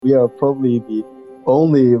We are probably the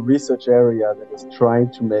only research area that is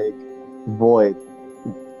trying to make void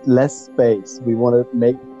less space. We want to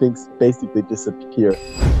make things basically disappear.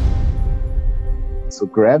 So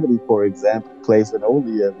gravity, for example, plays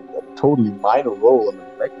only a totally minor role on the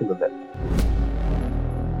molecular level.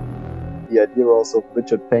 The idea also of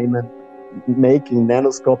Richard Feynman making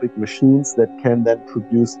nanoscopic machines that can then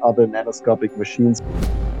produce other nanoscopic machines.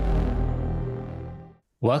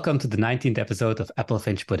 Welcome to the 19th episode of Apple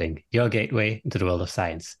Finch Pudding, your gateway into the world of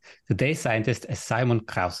science. Today's scientist is Simon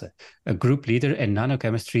Krause, a group leader in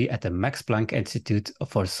nanochemistry at the Max Planck Institute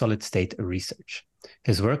for Solid-State Research.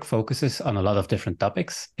 His work focuses on a lot of different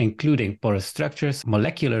topics, including porous structures,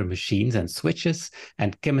 molecular machines and switches,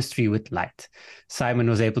 and chemistry with light. Simon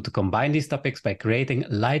was able to combine these topics by creating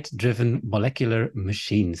light-driven molecular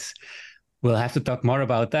machines. We'll have to talk more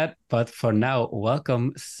about that, but for now,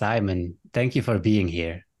 welcome, Simon. Thank you for being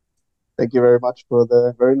here. Thank you very much for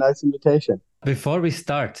the very nice invitation. Before we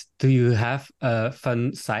start, do you have a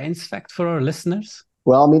fun science fact for our listeners?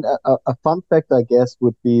 Well, I mean, a fun fact, I guess,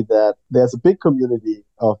 would be that there's a big community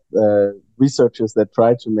of researchers that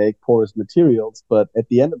try to make porous materials. But at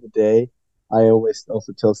the end of the day, I always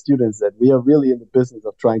also tell students that we are really in the business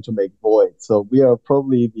of trying to make void. So we are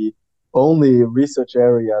probably the only research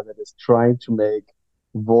area that is trying to make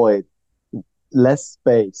void less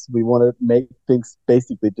space. We want to make things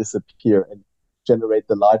basically disappear and generate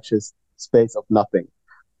the largest space of nothing.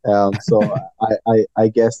 So I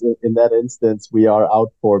guess in that instance, we are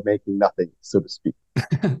out for making nothing, so to speak.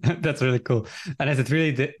 That's really cool. And is it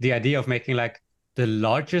really the idea of making like the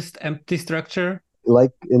largest empty structure?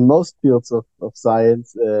 Like in most fields of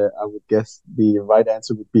science, I would guess the right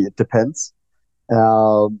answer would be it depends.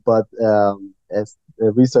 But as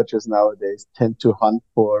researchers nowadays tend to hunt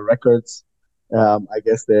for records, I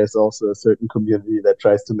guess there's also a certain community that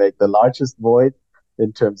tries to make the largest void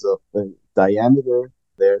in terms of diameter.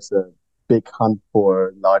 There's a big hunt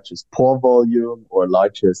for largest pore volume or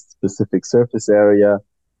largest specific surface area.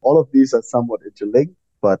 All of these are somewhat interlinked,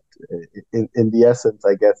 but in the essence,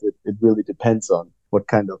 I guess it really depends on what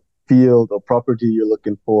kind of field or property you're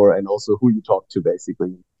looking for and also who you talk to,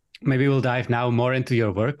 basically. Maybe we'll dive now more into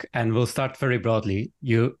your work, and we'll start very broadly.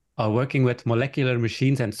 You are working with molecular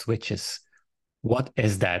machines and switches. What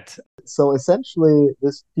is that? So essentially,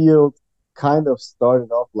 this field kind of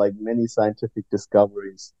started off like many scientific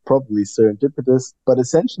discoveries, probably serendipitous, but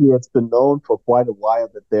essentially it's been known for quite a while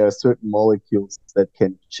that there are certain molecules that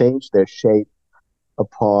can change their shape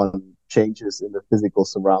upon changes in the physical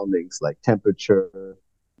surroundings like temperature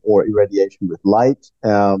or irradiation with light.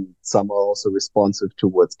 Some are also responsive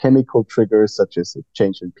towards chemical triggers, such as a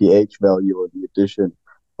change in pH value or the addition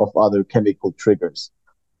of other chemical triggers.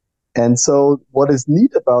 And so what is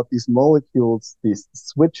neat about these molecules, these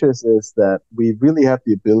switches, is that we really have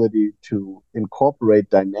the ability to incorporate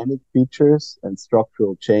dynamic features and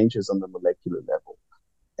structural changes on the molecular level.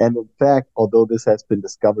 And in fact, although this has been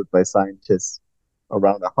discovered by scientists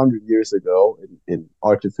around 100 years ago in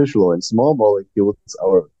artificial or in small molecules,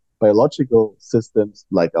 our biological systems,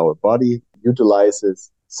 like our body, utilizes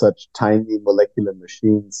such tiny molecular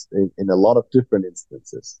machines in a lot of different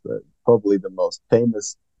instances. Probably the most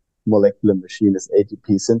famous molecular machine is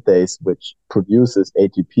ATP synthase, which produces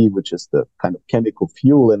ATP, which is the kind of chemical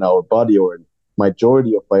fuel in our body or in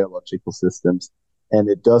majority of biological systems. And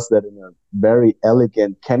it does that in a very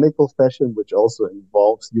elegant chemical fashion, which also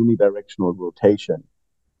involves unidirectional rotation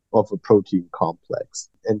of a protein complex.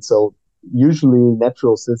 And so usually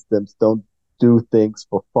natural systems don't do things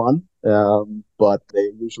for fun, but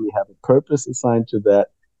they usually have a purpose assigned to that.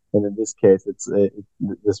 And in this case,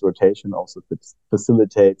 this rotation also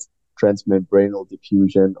facilitates transmembranal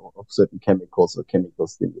diffusion of certain chemicals or chemical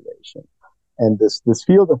stimulation. And this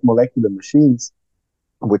field of molecular machines,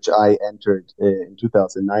 which I entered in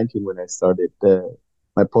 2019 when I started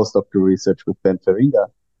my postdoctoral research with Ben Feringa,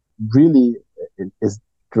 really is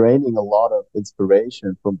draining a lot of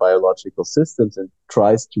inspiration from biological systems and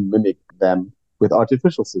tries to mimic them with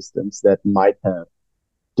artificial systems that might have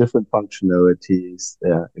different functionalities,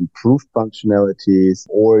 improved functionalities,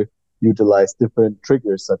 or utilize different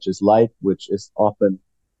triggers such as light, which is often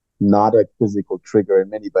not a physical trigger in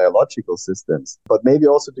many biological systems. But maybe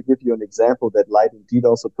also to give you an example that light indeed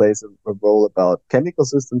also plays a role about chemical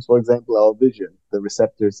systems. For example, our vision, the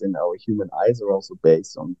receptors in our human eyes are also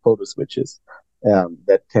based on photoswitches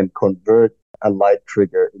that can convert a light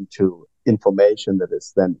trigger into information that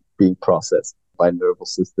is then being processed by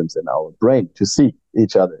nervous systems in our brain to see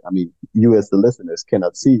each other. I mean, you as the listeners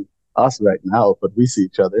cannot see us right now, but we see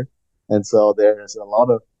each other. And so there's a lot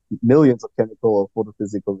of millions of chemical or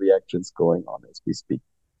photophysical reactions going on as we speak.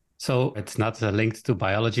 So it's not linked to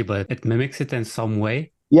biology, but it mimics it in some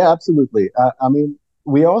way. Yeah, absolutely. I mean,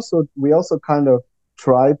 we also kind of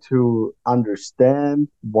try to understand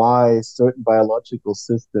why certain biological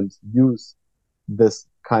systems use this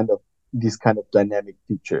kind of these kind of dynamic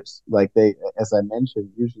features. Like they, as I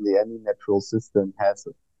mentioned, usually any natural system has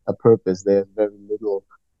a purpose. There's very little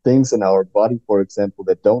things in our body, for example,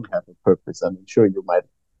 that don't have a purpose. I mean, sure, you might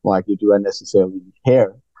like you do unnecessarily need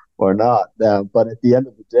hair or not, but at the end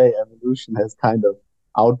of the day, evolution has kind of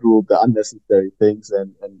outruled the unnecessary things,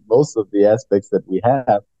 and most of the aspects that we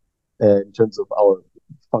have in terms of our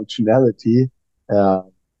functionality uh,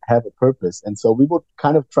 have a purpose. And so we would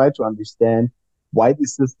kind of try to understand why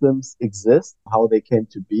these systems exist, how they came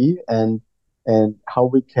to be, and how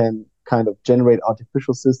we can kind of generate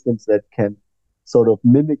artificial systems that can sort of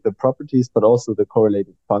mimic the properties, but also the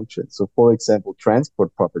correlated functions. So, for example,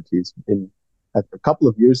 transport properties. In a couple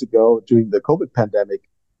of years ago, during the COVID pandemic,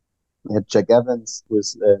 Jack Evans, who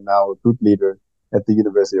is now a group leader at the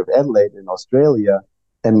University of Adelaide in Australia,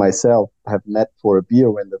 and myself have met for a beer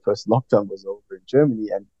when the first lockdown was over in Germany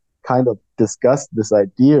and kind of discussed this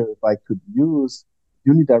idea if I could use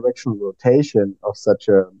unidirectional rotation of such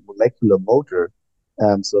a molecular motor,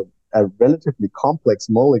 so a relatively complex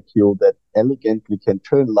molecule that elegantly can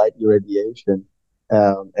turn light irradiation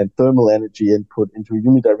and thermal energy input into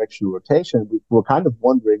unidirectional rotation. We were kind of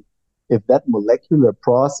wondering if that molecular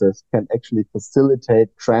process can actually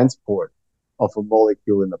facilitate transport of a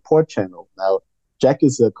molecule in a pore channel. Now, Jack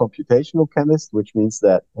is a computational chemist, which means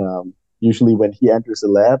that usually when he enters a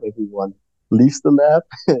lab, everyone leaves the lab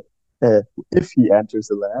if he enters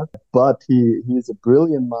a lab. But he is a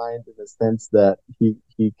brilliant mind in the sense that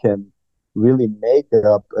he can really make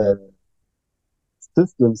up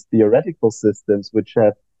systems, theoretical systems, which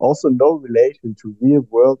have also no relation to real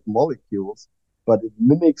world molecules, but it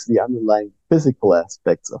mimics the underlying physical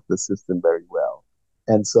aspects of the system very well.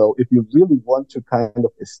 And so, if you really want to kind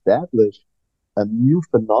of establish a new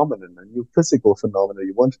phenomenon, a new physical phenomenon,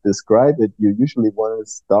 you want to describe it, you usually want to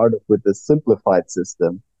start off with a simplified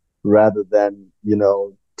system rather than,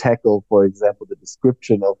 tackle, for example, the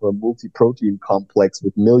description of a multi-protein complex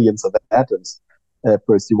with millions of atoms. At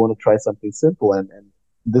first, you want to try something simple, and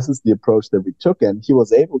this is the approach that we took. And he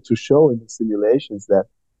was able to show in the simulations that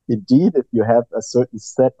indeed, if you have a certain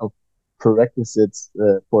set of prerequisites,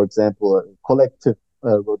 for example, a collective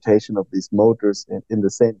rotation of these motors in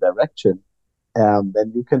the same direction,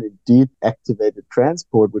 then you can indeed activate a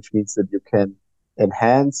transport, which means that you can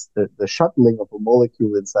enhance the shuttling of a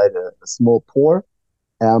molecule inside a small pore,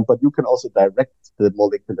 but you can also direct the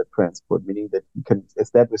molecular transport, meaning that you can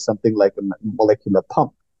establish something like a molecular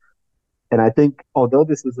pump. And I think, although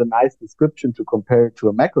this is a nice description to compare it to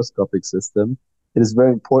a macroscopic system, it is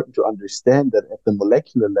very important to understand that at the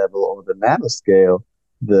molecular level or the nanoscale,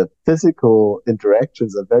 the physical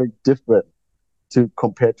interactions are very different to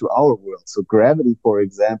compare to our world. So gravity, for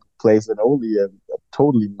example, plays only a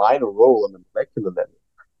totally minor role on the molecular level,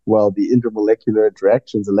 while the intermolecular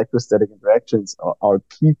interactions, electrostatic interactions, are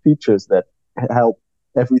key features that help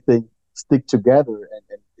everything stick together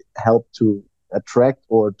and help to attract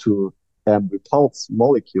or to repulse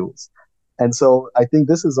molecules. And so I think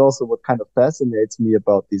this is also what kind of fascinates me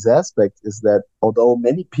about these aspects is that although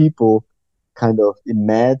many people kind of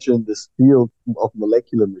imagine this field of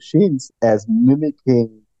molecular machines as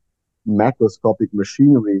mimicking macroscopic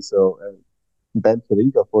machinery. So Ben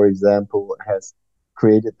Feringa, for example, has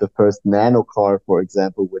created the first nano car, for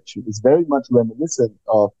example, which is very much reminiscent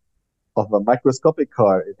of a microscopic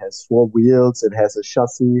car. It has four wheels, it has a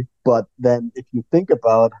chassis. But then if you think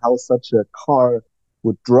about how such a car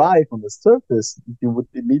would drive on the surface, you would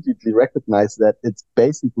immediately recognize that it's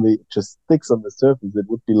basically just sticks on the surface. It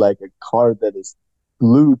would be like a car that is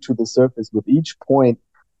glued to the surface with each point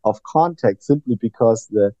of contact simply because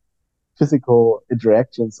the physical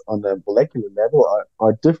interactions on the molecular level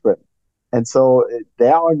are different. And so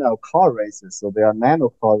there are now car races. So there are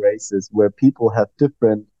nano car races where people have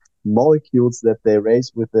different molecules that they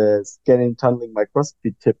race with a scanning tunneling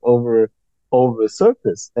microscopy tip over a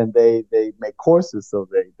surface, and they make courses. So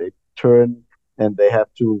they turn and they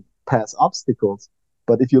have to pass obstacles.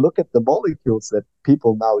 But if you look at the molecules that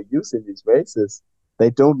people now use in these races, they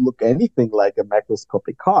don't look anything like a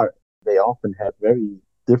macroscopic car. They often have very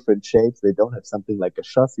different shapes. They don't have something like a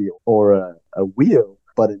chassis or a wheel,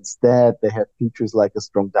 but instead they have features like a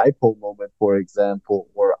strong dipole moment, for example,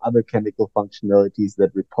 or other chemical functionalities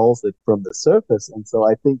that repulse it from the surface. And so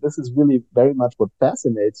I think this is really very much what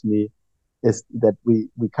fascinates me is that we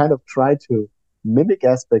kind of try to mimic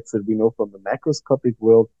aspects that we know from the macroscopic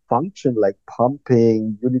world function like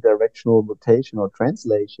pumping, unidirectional rotation or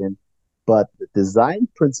translation But the design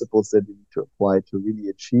principles that you need to apply to really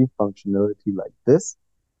achieve functionality like this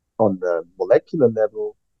on the molecular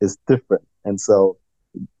level is different. And so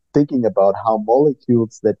thinking about how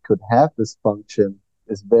molecules that could have this function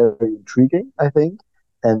is very intriguing, I think.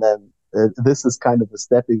 And then this is kind of a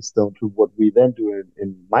stepping stone to what we then do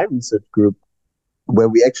in my research group, where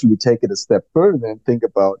we actually take it a step further and think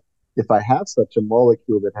about, if I have such a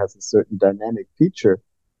molecule that has a certain dynamic feature,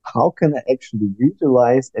 how can I actually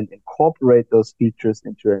utilize and incorporate those features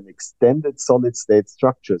into an extended solid state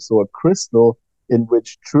structure? So a crystal in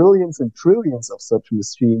which trillions and trillions of such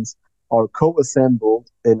machines are co-assembled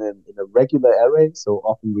in a regular array. So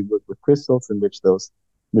often we work with crystals in which those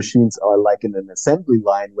machines are like in an assembly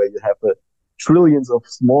line where you have trillions of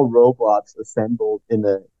small robots assembled in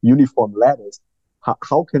a uniform lattice.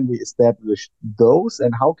 How can we establish those,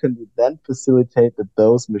 and how can we then facilitate that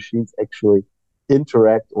those machines actually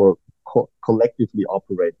interact or collectively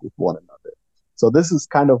operate with one another? So this is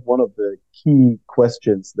kind of one of the key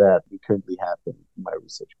questions that we currently have in my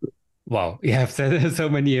research group. Wow, you have said so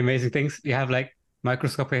many amazing things. You have like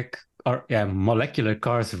microscopic or molecular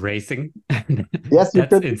cars racing. Yes, That's you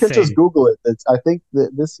can just insane. Google it. I think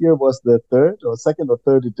this year was the second or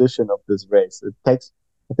third edition of this race.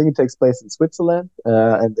 I think it takes place in Switzerland,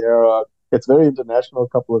 and it's very international, a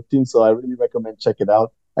couple of teams. So I really recommend check it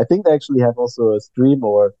out. I think they actually have also a stream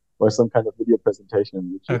or some kind of video presentation on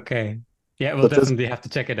YouTube. Okay. Yeah, we'll So just definitely have to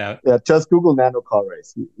check it out. yeah, just Google nano car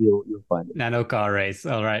race. You'll find it. Nano car race.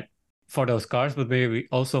 All right. For those cars, but maybe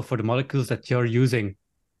also for the molecules that you're using,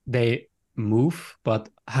 they move, but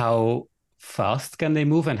how fast can they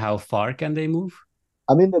move and how far can they move?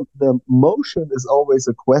 I mean, the motion is always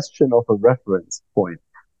a question of a reference point.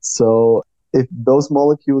 So if those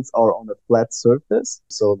molecules are on a flat surface,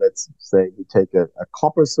 so let's say we take a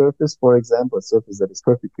copper surface, for example, a surface that is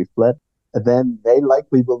perfectly flat, then they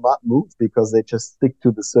likely will not move because they just stick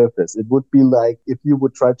to the surface. It would be like if you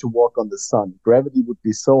would try to walk on the sun. Gravity would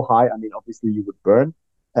be so high. I mean, obviously you would burn.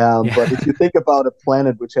 But if Yeah. you think about a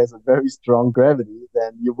planet which has a very strong gravity,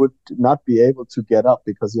 then you would not be able to get up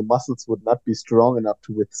because your muscles would not be strong enough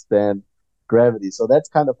to withstand gravity. So that's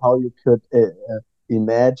kind of how you could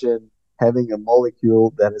imagine having a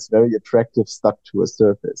molecule that is very attractive stuck to a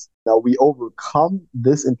surface. Now we overcome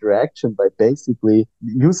this interaction by basically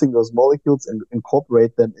using those molecules and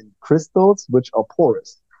incorporate them in crystals which are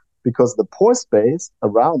porous, because the pore space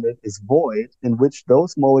around it is void in which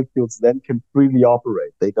those molecules then can freely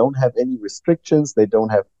operate. They don't have any restrictions. They don't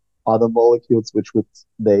have other molecules which would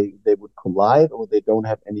they would collide, or they don't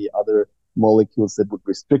have any other molecules that would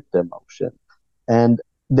restrict their motion. And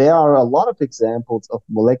there are a lot of examples of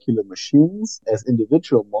molecular machines as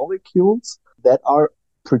individual molecules that are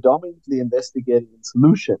predominantly investigated in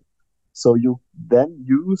solution. So you then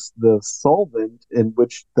use the solvent in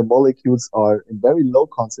which the molecules are in very low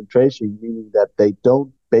concentration, meaning that they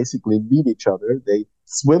don't basically meet each other. They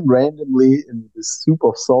swim randomly in the soup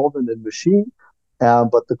of solvent and machine,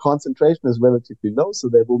 but the concentration is relatively low, so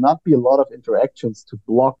there will not be a lot of interactions to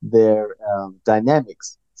block their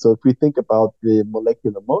dynamics. So if we think about the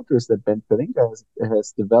molecular motors that Ben Feringa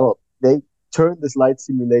has developed, they turn this light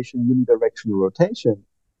simulation unidirectional rotation,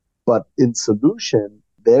 but in solution,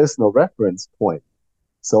 there's no reference point.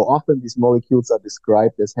 So often these molecules are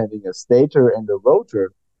described as having a stator and a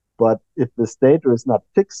rotor, but if the stator is not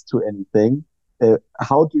fixed to anything,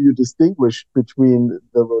 how do you distinguish between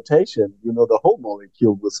the rotation? You know, the whole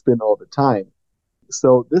molecule will spin all the time.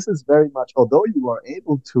 So this is very much, although you are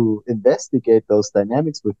able to investigate those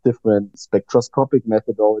dynamics with different spectroscopic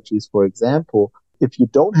methodologies, for example, if you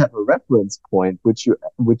don't have a reference point, which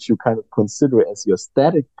you kind of consider as your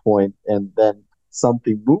static point, and then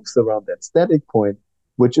something moves around that static point,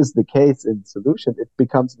 which is the case in solution, it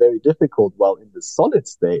becomes very difficult. While in the solid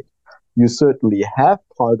state, you certainly have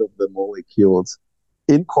part of the molecules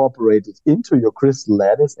incorporated into your crystal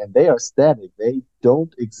lattice, and they are static. They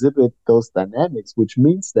don't exhibit those dynamics, which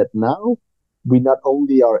means that now we not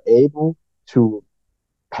only are able to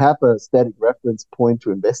have a static reference point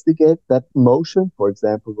to investigate that motion, for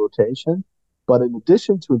example, rotation, but in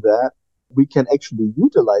addition to that, we can actually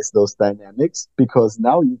utilize those dynamics because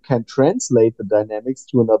now you can translate the dynamics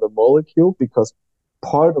to another molecule because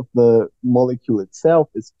part of the molecule itself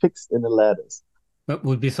is fixed in a lattice. It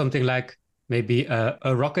would be something like maybe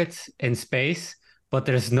a rocket in space, but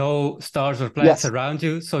there's no stars or planets Yes, around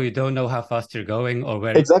you, so you don't know how fast you're going or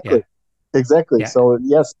where. exactly. Yeah, Exactly. yeah. So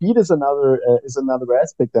yeah, speed is another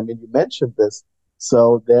aspect. I mean, you mentioned this.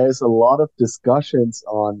 So there's a lot of discussions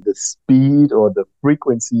on the speed or the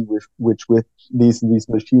frequency with which these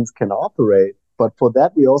machines can operate. But for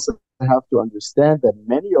that, we also have to understand that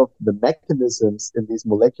many of the mechanisms in these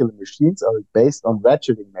molecular machines are based on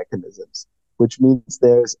ratcheting mechanisms, which means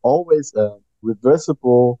there's always a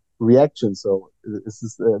reversible reaction. So this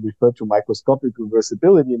is referred to microscopic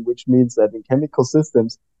reversibility, which means that in chemical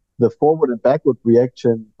systems, the forward and backward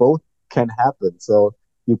reaction both can happen. So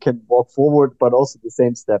you can walk forward, but also the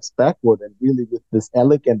same steps backward. And really, with this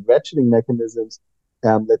elegant ratcheting mechanisms,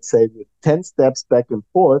 let's say with 10 steps back and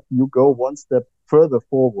forth, you go one step further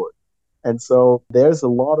forward. And so there's a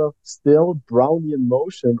lot of still Brownian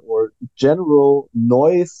motion or general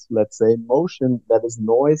noise, let's say motion that is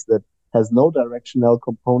noise that has no directional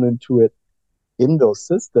component to it in those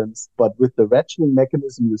systems. But with the ratcheting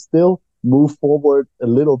mechanism, you still move forward a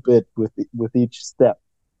little bit with each step.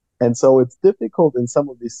 And so it's difficult in some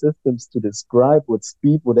of these systems to describe what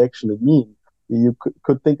speed would actually mean. You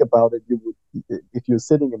could think about it. You would, if you're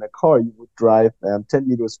sitting in a car, you would drive 10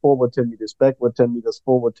 meters forward, 10 meters backward, 10 meters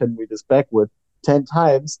forward, 10 meters backward, 10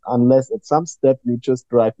 times, unless at some step you just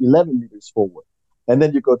drive 11 meters forward. And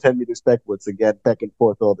then you go 10 meters backwards again, back and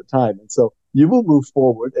forth all the time. And so you will move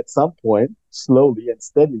forward at some point, slowly and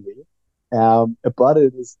steadily. But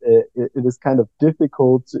it is kind of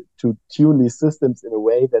difficult to tune these systems in a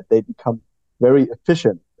way that they become very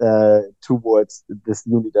efficient towards this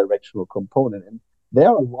unidirectional component. And there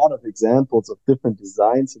are a lot of examples of different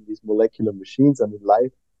designs in these molecular machines. I mean,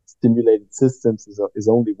 light stimulated systems is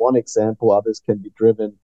only one example. Others can be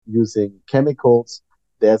driven using chemicals.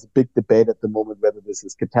 There's a big debate at the moment whether this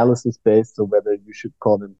is catalysis based or whether you should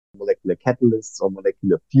call them molecular catalysts or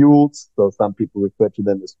molecular fuels. So some people refer to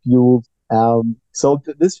them as fuels.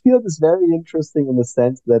 This field is very interesting in the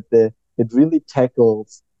sense that it really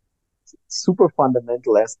tackles super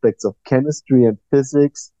fundamental aspects of chemistry and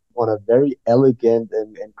physics on a very elegant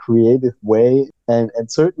and creative way. And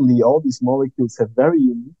certainly all these molecules have very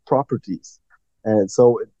unique properties. And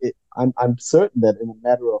so I'm certain that in a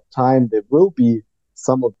matter of time, there will be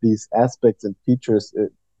some of these aspects and features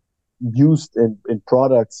used in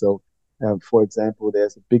products. So, for example,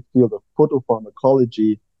 there's a big field of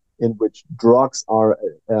photopharmacology in which drugs are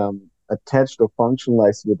attached or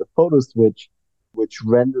functionalized with a photo switch, which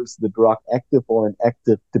renders the drug active or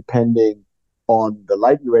inactive depending on the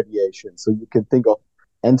light irradiation. So you can think of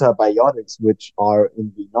antibiotics, which are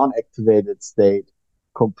in the non-activated state,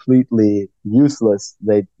 completely useless.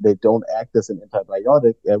 They don't act as an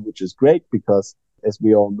antibiotic, which is great because, as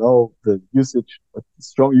we all know, the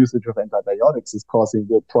strong usage of antibiotics is causing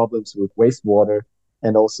real problems with wastewater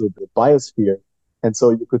and also the biosphere. And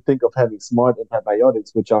so you could think of having smart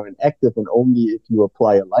antibiotics, which are inactive, and only if you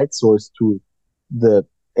apply a light source to the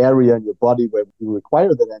area in your body where you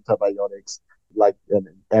require that antibiotics, like an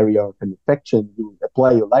area of an infection, you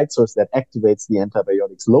apply your light source that activates the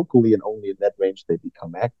antibiotics locally, and only in that range they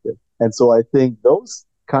become active. And so I think those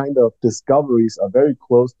kind of discoveries are very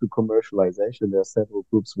close to commercialization. There are several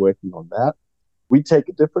groups working on that. We take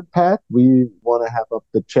a different path. We want to have up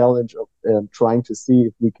the challenge of trying to see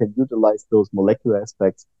if we can utilize those molecular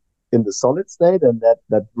aspects in the solid state, and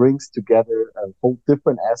that brings together a whole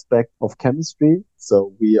different aspect of chemistry.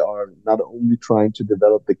 So we are not only trying to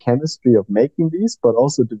develop the chemistry of making these, but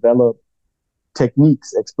also develop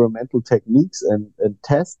techniques, experimental techniques and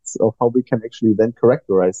tests of how we can actually then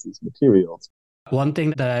characterize these materials. One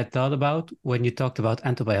thing that I thought about when you talked about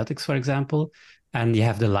antibiotics, for example, and you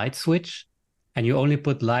have the light switch, and you only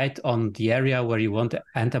put light on the area where you want the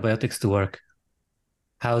antibiotics to work.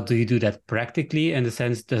 How do you do that practically? In the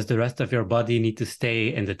sense, does the rest of your body need to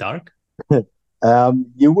stay in the dark?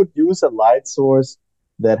 You would use a light source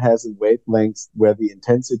that has a wavelength where the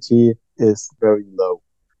intensity is very low.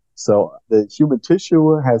 So the human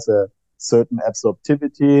tissue has a certain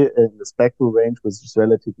absorptivity in the spectral range, which is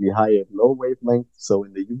relatively high at low wavelength. So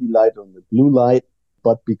in the UV light or in the blue light,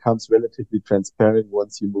 but becomes relatively transparent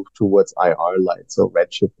once you move towards IR light, so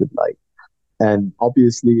redshifted light. And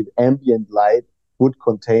obviously, ambient light would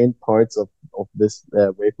contain parts of this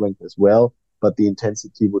wavelength as well, but the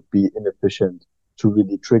intensity would be inefficient to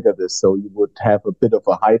really trigger this. So you would have a bit of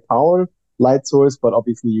a high power light source, but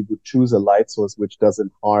obviously you would choose a light source which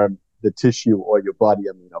doesn't harm the tissue or your body.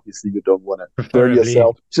 I mean, obviously you don't want to burn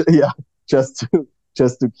yourself, just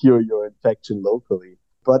to cure your infection locally.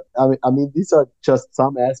 But I mean, these are just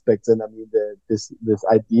some aspects, and I mean, this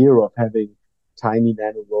idea of having tiny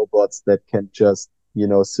nanorobots that can just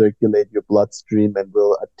circulate your bloodstream and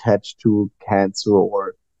will attach to cancer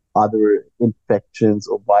or other infections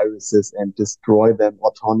or viruses and destroy them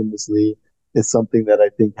autonomously is something that I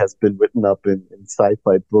think has been written up in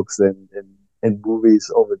sci-fi books and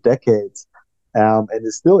movies over decades, and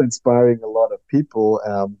is still inspiring a lot of people.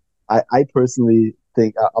 I personally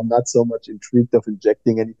think I'm not so much intrigued of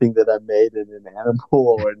injecting anything that I made in an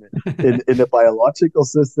animal or in a biological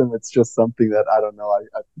system. It's just something that I don't know.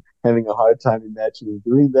 I'm having a hard time imagining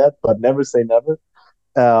doing that, but never say never.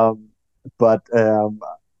 Um, but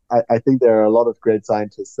I think there are a lot of great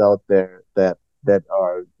scientists out there that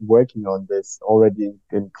are working on this already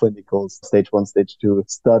in clinical stage 1, stage 2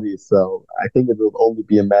 studies. So I think it will only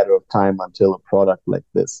be a matter of time until a product like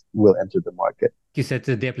this will enter the market. You said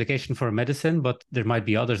the application for medicine, but there might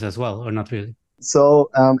be others as well, or not really? So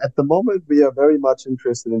at the moment, we are very much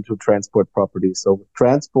interested into transport properties. So with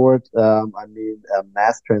transport, I mean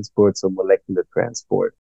mass transport, so molecular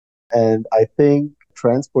transport. And I think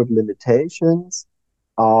transport limitations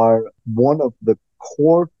are one of the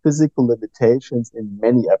core physical limitations in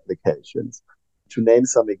many applications. To name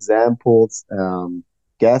some examples,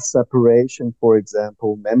 gas separation, for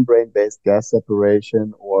example, membrane-based gas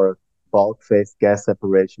separation or bulk-phase gas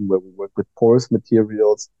separation, where we work with porous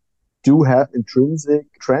materials, do have intrinsic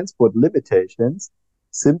transport limitations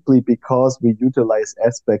simply because we utilize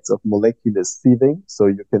aspects of molecular sieving. So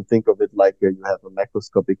you can think of it like you have a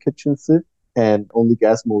macroscopic kitchen sieve, and only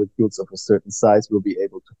gas molecules of a certain size will be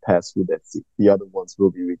able to pass through that sieve. The other ones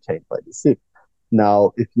will be retained by the sieve.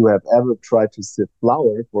 Now, if you have ever tried to sieve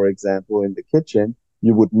flour, for example, in the kitchen,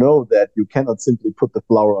 you would know that you cannot simply put the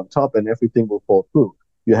flour on top and everything will fall through.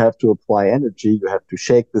 You have to apply energy. You have to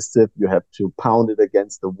shake the sieve. You have to pound it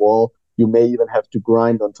against the wall. You may even have to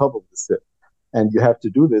grind on top of the sieve. And you have to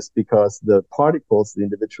do this because the particles, the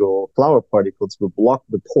individual flour particles, will block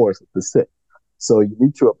the pores of the sieve. So you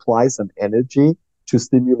need to apply some energy to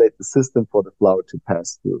stimulate the system for the flour to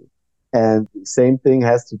pass through. And the same thing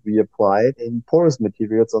has to be applied in porous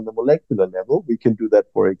materials on the molecular level. We can do that,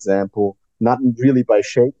 for example, not really by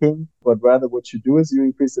shaking, but rather what you do is you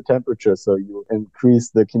increase the temperature. So you increase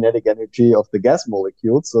the kinetic energy of the gas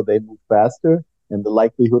molecules so they move faster, and the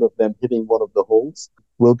likelihood of them hitting one of the holes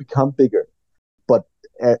will become bigger. But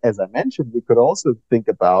as I mentioned, we could also think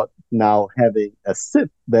about now having a sieve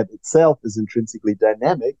that itself is intrinsically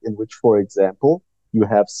dynamic, in which, for example, you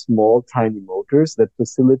have small, tiny motors that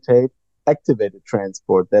facilitate activated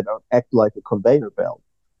transport that act like a conveyor belt,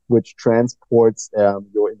 which transports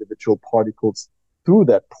your individual particles through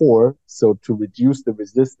that pore, so to reduce the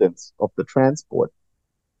resistance of the transport.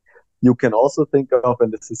 You can also think of,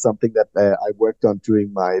 and this is something that I worked on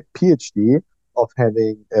during my PhD, of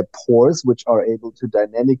having pores which are able to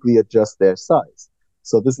dynamically adjust their size.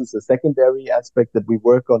 So this is a secondary aspect that we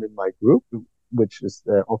work on in my group, which is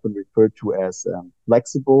often referred to as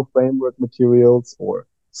flexible framework materials or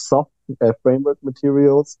soft framework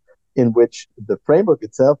materials, in which the framework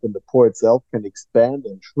itself and the pore itself can expand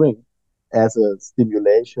and shrink as a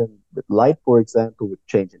stimulation with light, for example, with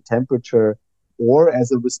change in temperature, or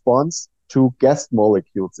as a response to gas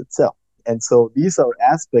molecules itself. And so these are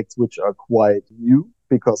aspects which are quite new,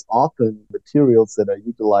 because often materials that are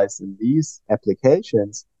utilized in these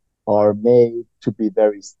applications are made to be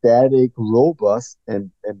very static, robust,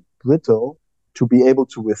 and brittle, to be able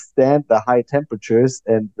to withstand the high temperatures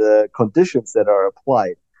and the conditions that are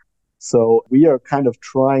applied. So we are kind of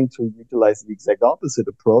trying to utilize the exact opposite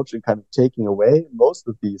approach and kind of taking away most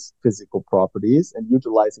of these physical properties and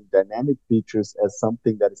utilizing dynamic features as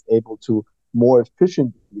something that is able to more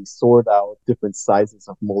efficiently sort out different sizes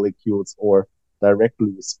of molecules or directly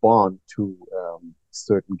respond to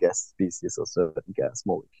certain gas species or certain gas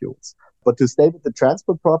molecules. But to stay with the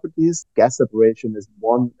transport properties, gas separation is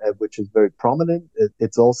one which is very prominent.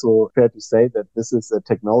 It's also fair to say that this is a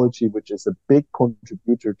technology which is a big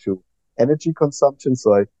contributor to energy consumption.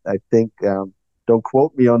 So I think, don't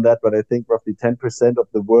quote me on that, but I think roughly 10% of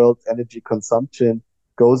the world's energy consumption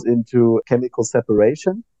goes into chemical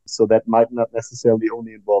separation. So that might not necessarily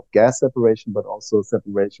only involve gas separation, but also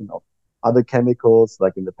separation of other chemicals,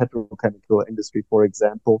 like in the petrochemical industry, for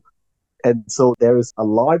example. And so there is a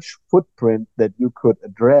large footprint that you could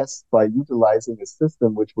address by utilizing a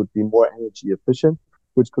system which would be more energy efficient,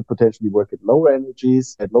 which could potentially work at lower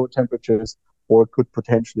energies, at lower temperatures, or could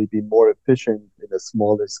potentially be more efficient in a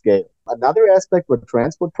smaller scale. Another aspect where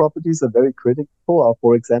transport properties are very critical are,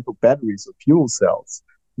 for example, batteries or fuel cells,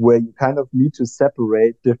 where you kind of need to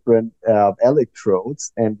separate different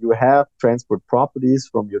electrodes, and you have transport properties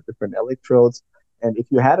from your different electrodes. And if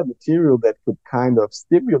you had a material that could kind of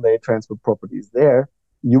stimulate transport properties there,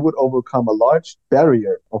 you would overcome a large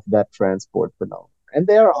barrier of that transport phenomenon. And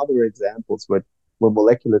there are other examples where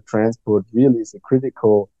molecular transport really is a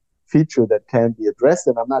critical feature that can be addressed.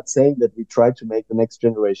 And I'm not saying that we try to make the next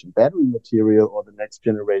generation battery material or the next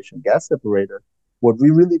generation gas separator. What we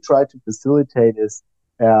really try to facilitate is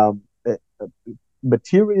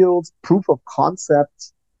materials, proof of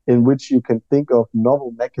concepts in which you can think of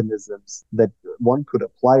novel mechanisms that one could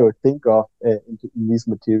apply or think of in these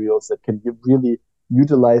materials that can really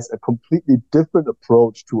utilize a completely different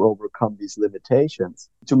approach to overcome these limitations.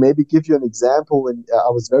 To maybe give you an example, and I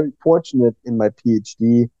was very fortunate in my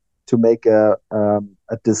PhD to make a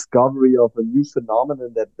discovery of a new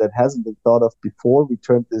phenomenon that hasn't been thought of before. We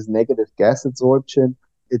termed this negative gas adsorption.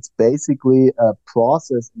 It's basically a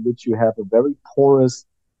process in which you have a very porous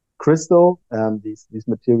crystal. These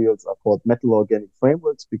materials are called metal organic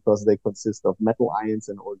frameworks because they consist of metal ions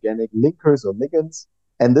and organic linkers or ligands.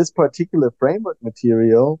 And this particular framework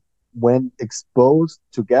material, when exposed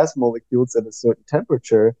to gas molecules at a certain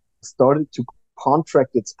temperature, started to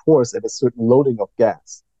contract its pores at a certain loading of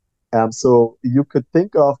gas. So you could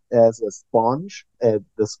think of as a sponge.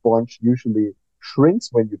 The sponge usually shrinks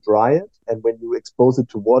when you dry it, and when you expose it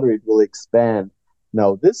to water, it will expand.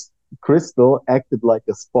 Now, this crystal acted like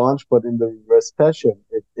a sponge, but in the reverse fashion.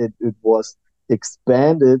 It was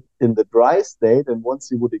expanded in the dry state, and once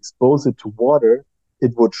you would expose it to water,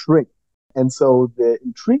 it would shrink. And so the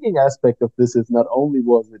intriguing aspect of this is not only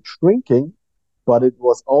was it shrinking, but it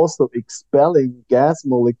was also expelling gas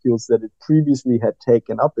molecules that it previously had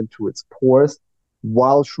taken up into its pores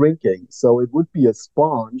while shrinking. So it would be a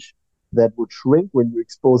sponge that would shrink when you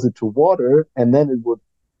expose it to water, and then it would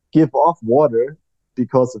give off water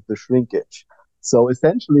because of the shrinkage. So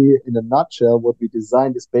essentially, in a nutshell, what we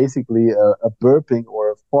designed is basically a burping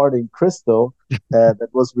or a farting crystal that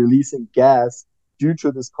was releasing gas due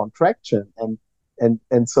to this contraction.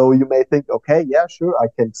 And so you may think, okay, yeah, sure, I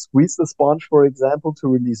can squeeze the sponge, for example, to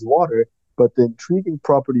release water. But the intriguing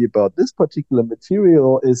property about this particular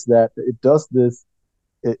material is that it does this.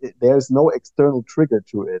 There's no external trigger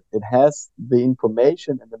to it. It has the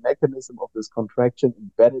information and the mechanism of this contraction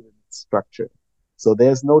embedded in its structure. So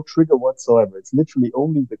there's no trigger whatsoever. It's literally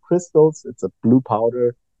only the crystals. It's a blue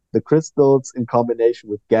powder, the crystals in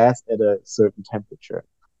combination with gas at a certain temperature.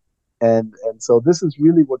 And so this is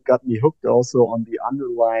really what got me hooked also on the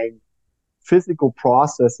underlying physical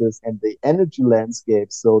processes and the energy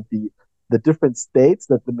landscape. So the different states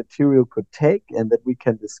that the material could take and that we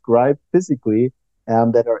can describe physically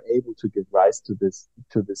that are able to give rise to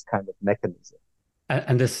this kind of mechanism.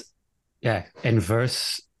 And this, yeah,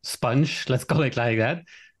 inverse sponge, let's call it like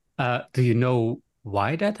that. Do you know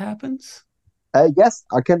why that happens? Yes,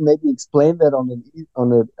 I can maybe explain that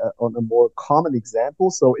on a more common example.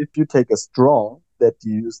 So if you take a straw that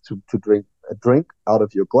you use to drink a drink out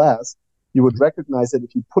of your glass, you would recognize that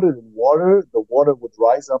if you put it in water, the water would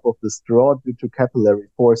rise up of the straw due to capillary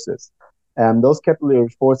forces. And those capillary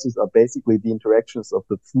forces are basically the interactions of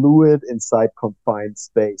the fluid inside confined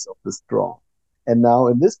space of the straw. And now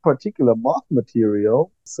in this particular moth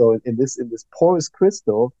material, so in this porous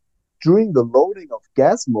crystal, during the loading of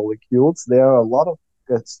gas molecules, there are a lot of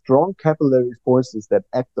strong capillary forces that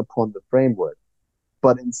act upon the framework.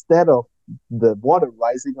 But instead of the water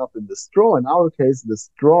rising up in the straw, in our case, the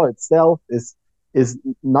straw itself is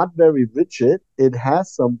not very rigid. It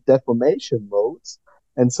has some deformation modes.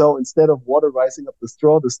 And so instead of water rising up the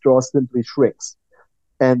straw simply shrinks.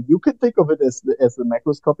 And you could think of it as a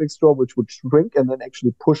macroscopic straw, which would shrink and then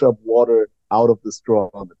actually push up water out of the straw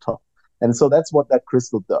on the top. And so that's what that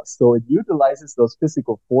crystal does. So it utilizes those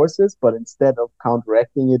physical forces, but instead of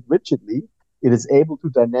counteracting it rigidly, it is able to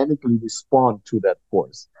dynamically respond to that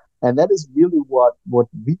force. And that is really what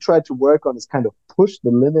we try to work on, is kind of push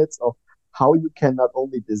the limits of how you can not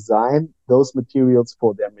only design those materials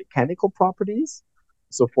for their mechanical properties.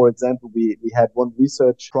 So, for example, we had one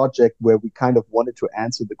research project where we kind of wanted to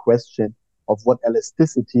answer the question of what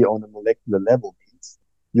elasticity on a molecular level means.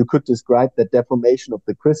 You could describe the deformation of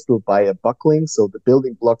the crystal by a buckling. So the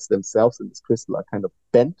building blocks themselves in this crystal are kind of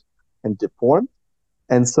bent and deformed.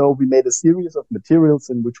 And so we made a series of materials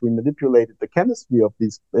in which we manipulated the chemistry of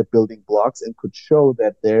these building blocks and could show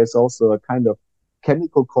that there's also a kind of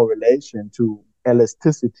chemical correlation to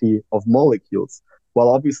elasticity of molecules. While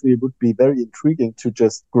obviously it would be very intriguing to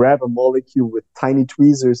just grab a molecule with tiny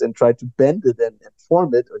tweezers and try to bend it and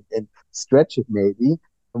form it and stretch it maybe,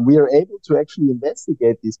 we are able to actually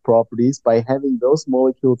investigate these properties by having those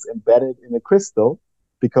molecules embedded in a crystal,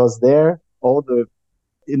 because there all the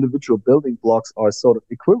individual building blocks are sort of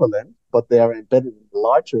equivalent, but they are embedded in a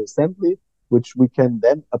larger assembly, which we can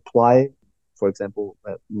then apply, for example,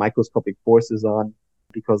 microscopic forces on,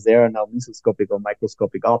 because they are now mesoscopic or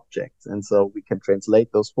microscopic objects. And so we can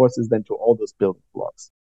translate those forces then to all those building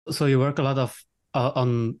blocks. So you work a lot of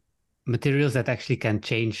on materials that actually can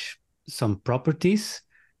change some properties.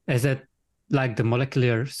 Is it like the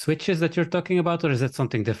molecular switches that you're talking about, or is it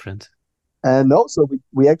something different? And also,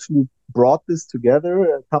 we actually brought this together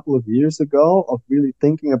a couple of years ago of really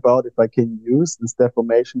thinking about if I can use this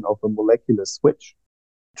deformation of a molecular switch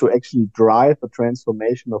to actually drive a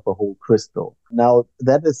transformation of a whole crystal. Now,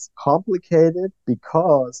 that is complicated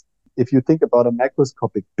because if you think about a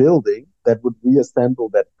macroscopic building that would reassemble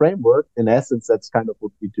that framework, in essence, that's kind of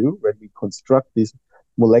what we do when we construct these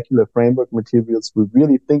molecular framework materials. We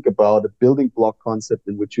really think about a building block concept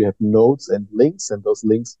in which you have nodes and links, and those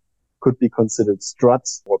links could be considered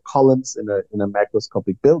struts or columns in a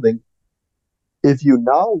macroscopic building. If you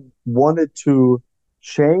now wanted to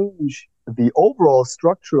change the overall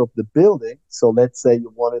structure of the building, so let's say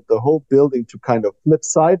you wanted the whole building to kind of flip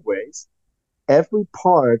sideways, every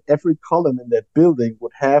part, every column in that building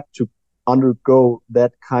would have to undergo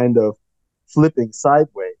that kind of flipping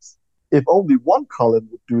sideways. If only one column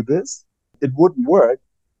would do this, it wouldn't work.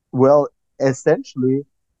 Well, essentially,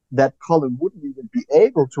 that column wouldn't even be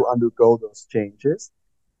able to undergo those changes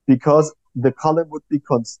because the column would be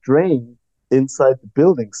constrained inside the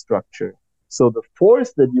building structure. So the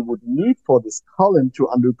force that you would need for this column to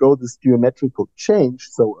undergo this geometrical change,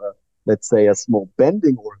 so let's say a small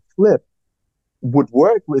bending or a flip, would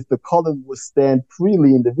work if the column would stand freely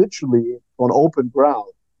individually on open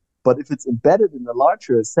ground. But if it's embedded in a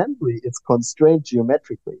larger assembly, it's constrained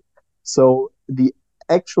geometrically. So the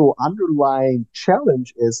actual underlying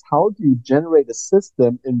challenge is how do you generate a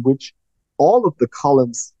system in which all of the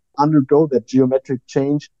columns undergo that geometric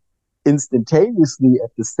change instantaneously at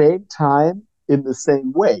the same time in the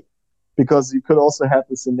same way? Because you could also have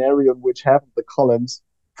a scenario in which half of the columns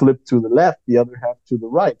flip to the left, the other half to the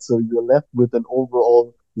right. So you're left with an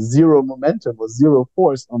overall zero momentum or zero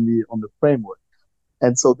force on the framework.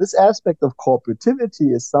 And so this aspect of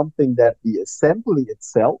cooperativity is something that the assembly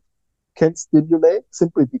itself can stimulate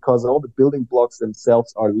simply because all the building blocks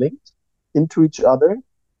themselves are linked into each other.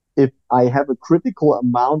 If I have a critical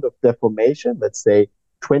amount of deformation, let's say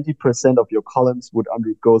 20% of your columns would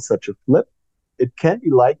undergo such a flip, it can be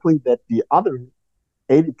likely that the other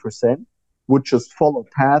 80% would just follow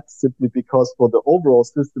paths simply because for the overall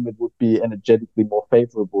system, it would be energetically more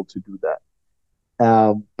favorable to do that.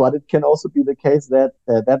 But it can also be the case that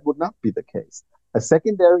that would not be the case. A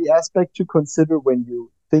secondary aspect to consider when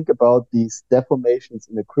you think about these deformations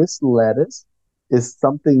in a crystal lattice is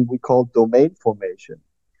something we call domain formation.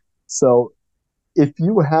 So if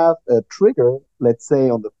you have a trigger, let's say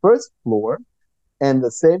on the first floor, and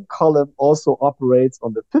the same column also operates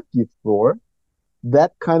on the 50th floor,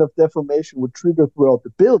 that kind of deformation would trigger throughout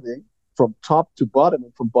the building from top to bottom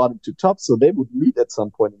and from bottom to top. So they would meet at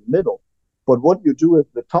some point in the middle. But what you do if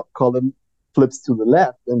the top column flips to the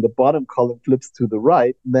left and the bottom column flips to the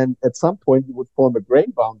right, then at some point you would form a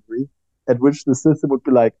grain boundary at which the system would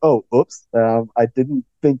be like, oh, oops, I didn't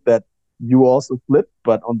think that you also flipped,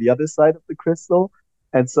 but on the other side of the crystal.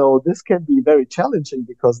 And so this can be very challenging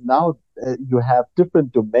because now you have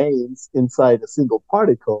different domains inside a single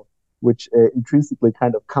particle, which intrinsically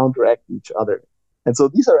kind of counteract each other. And so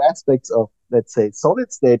these are aspects of, let's say,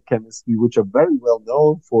 solid state chemistry, which are very well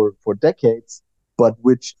known for decades, but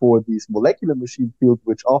which for these molecular machine field,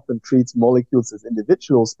 which often treats molecules as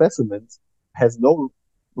individual specimens, has no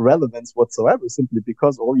relevance whatsoever, simply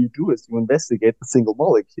because all you do is you investigate the single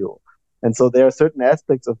molecule. And so there are certain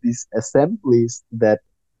aspects of these assemblies that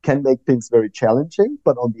can make things very challenging.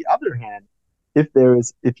 But on the other hand, if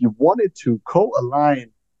you wanted to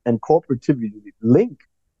co-align and cooperatively link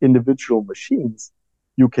individual machines,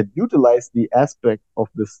 you can utilize the aspect of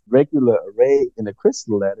this regular array in a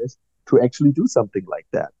crystal lattice to actually do something like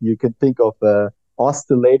that. You can think of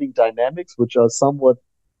oscillating dynamics, which are somewhat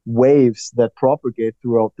waves that propagate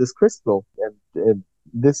throughout this crystal. And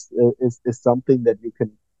this is something that you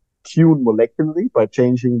can tune molecularly by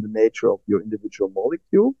changing the nature of your individual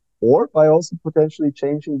molecule, or by also potentially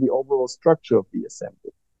changing the overall structure of the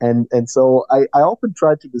assembly. And so I often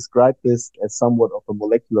try to describe this as somewhat of a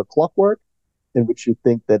molecular clockwork in which you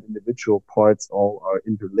think that individual parts all are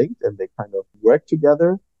interlinked and they kind of work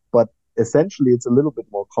together. But essentially, it's a little bit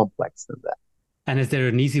more complex than that. And is there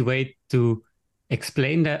an easy way to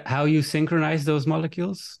explain that, how you synchronize those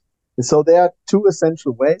molecules? So there are two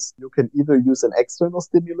essential ways. You can either use an external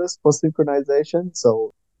stimulus for synchronization.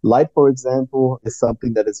 So light, for example, is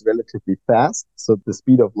something that is relatively fast. So the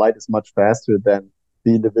speed of light is much faster than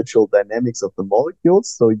the individual dynamics of the molecules.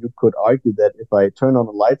 So you could argue that if I turn on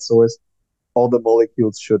a light source, all the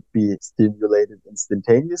molecules should be stimulated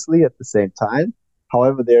instantaneously at the same time.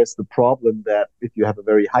 However, there's the problem that if you have a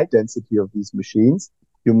very high density of these machines,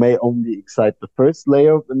 you may only excite the first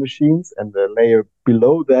layer of the machines, and the layer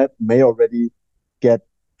below that may already get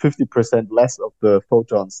 50% less of the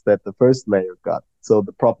photons that the first layer got. So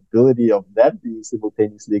the probability of that being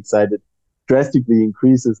simultaneously excited drastically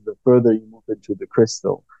increases the further you move into the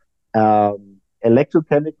crystal.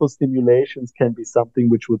 Electrochemical stimulations can be something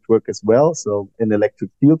which would work as well. So an electric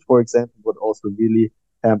field, for example, but also really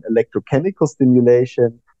electrochemical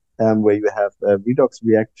stimulation, where you have redox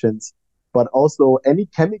reactions. But also any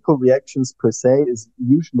chemical reactions per se is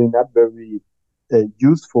usually not very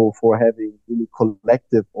useful for having really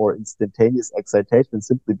collective or instantaneous excitation,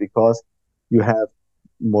 simply because you have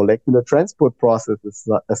molecular transport processes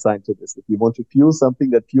assigned to this. If you want to fuel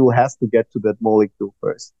something, that fuel has to get to that molecule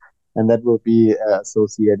first, and that will be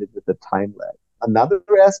associated with a time lag. Another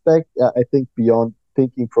aspect, I think, beyond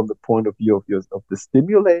thinking from the point of view of the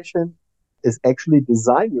stimulation, is actually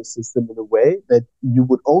design your system in a way that you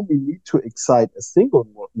would only need to excite a single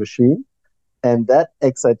machine, and that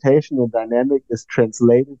excitational dynamic is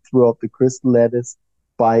translated throughout the crystal lattice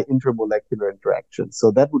by intermolecular interaction.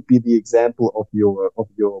 So that would be the example of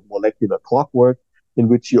your molecular clockwork, in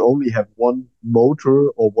which you only have one motor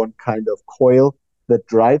or one kind of coil that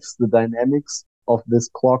drives the dynamics of this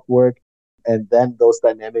clockwork, and then those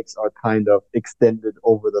dynamics are kind of extended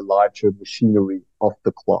over the larger machinery of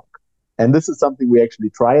the clock. And this is something we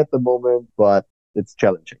actually try at the moment, but it's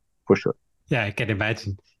challenging for sure. Yeah, I can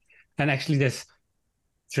imagine. And actually, this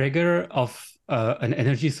trigger of an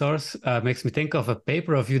energy source makes me think of a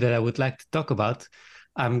paper of you that I would like to talk about.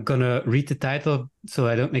 I'm going to read the title so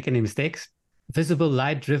I don't make any mistakes. Visible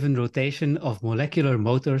light-driven rotation of molecular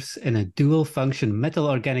motors in a dual-function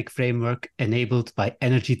metal-organic framework enabled by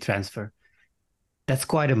energy transfer. That's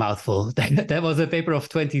quite a mouthful. That was a paper of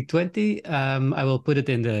 2020. I will put it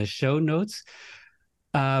in the show notes.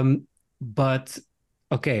 But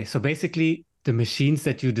okay, so basically the machines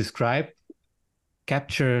that you describe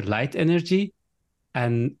capture light energy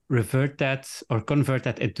and revert that or convert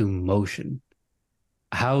that into motion.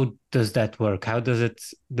 How does that work? How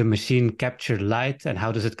does the machine capture light, and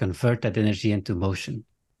how does it convert that energy into motion?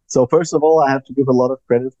 So first of all, I have to give a lot of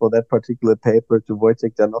credit for that particular paper to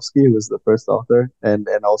Wojciech Janowski, who is the first author and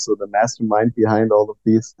also the mastermind behind all of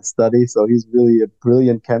these studies. So he's really a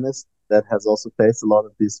brilliant chemist that has also faced a lot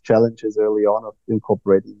of these challenges early on of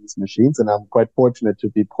incorporating these machines. And I'm quite fortunate to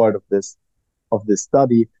be part of this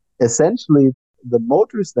study. Essentially, the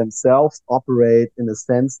motors themselves operate in a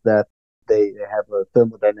sense that they have a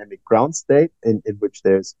thermodynamic ground state in which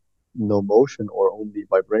there's no motion or only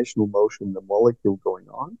vibrational motion in the molecule going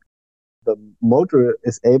on. The motor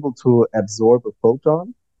is able to absorb a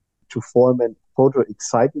photon to form a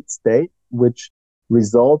photoexcited state, which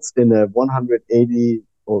results in a 180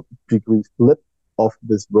 degree flip of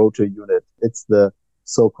this rotor unit. It's the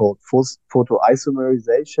so-called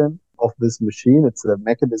photoisomerization of this machine. It's a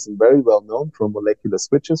mechanism very well known from molecular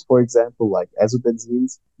switches, for example, like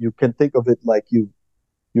azobenzenes. You can think of it like you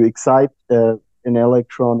excite an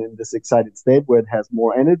electron in this excited state where it has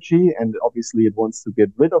more energy, and obviously it wants to get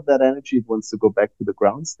rid of that energy. It wants to go back to the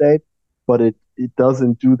ground state, but it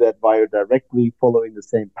doesn't do that via directly following the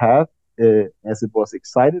same path as it was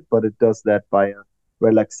excited, but it does that by a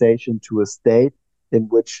relaxation to a state in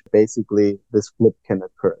which basically this flip can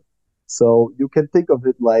occur. So you can think of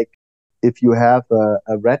it like if you have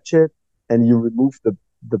a ratchet and you remove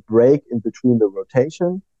the brake in between the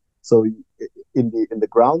rotation. So in the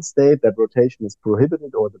ground state, that rotation is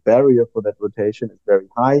prohibited, or the barrier for that rotation is very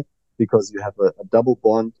high because you have a double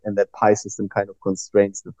bond, and that pi system kind of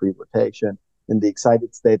constrains the free rotation. In the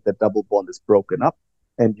excited state, that double bond is broken up,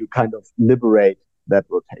 and you kind of liberate that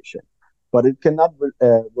rotation. But it cannot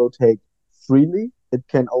rotate freely. It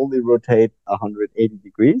can only rotate 180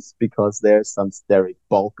 degrees because there's some steric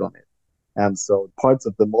bulk on it. And so parts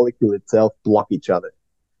of the molecule itself block each other.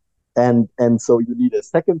 And so you need a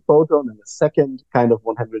second photon and a second kind of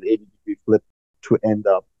 180 degree flip to end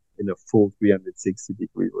up in a full 360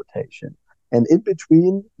 degree rotation. And in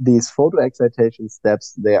between these photoexcitation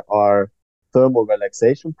steps, there are thermal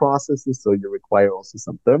relaxation processes. So you require also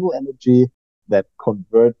some thermal energy that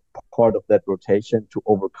convert part of that rotation to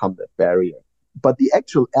overcome that barrier. But the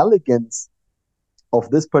actual elegance of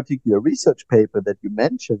this particular research paper that you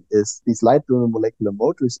mentioned is these light-driven molecular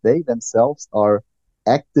motors, they themselves are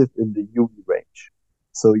active in the UV range.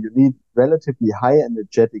 So you need relatively high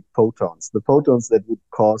energetic photons, the photons that would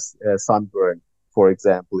cause sunburn, for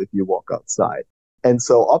example, if you walk outside. And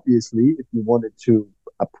so obviously, if you wanted to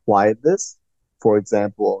apply this, for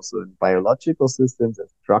example, also in biological systems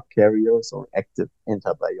as drug carriers or active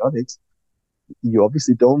antibiotics, you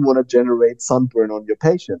obviously don't want to generate sunburn on your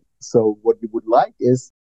patient. So what you would like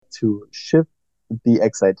is to shift the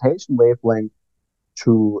excitation wavelength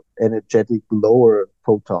to energetic lower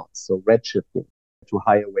photons, so redshifting. to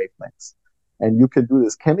higher wavelengths. And you can do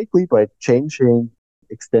this chemically by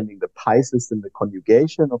extending the pi system, the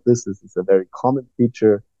conjugation of this. This is a very common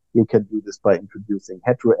feature. You can do this by introducing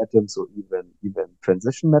heteroatoms or even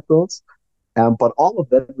transition metals. But all of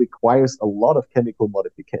that requires a lot of chemical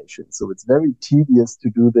modification. So it's very tedious to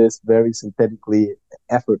do this, very synthetically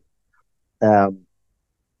effort. Um,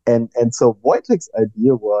 and so Wojtek's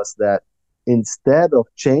idea was that instead of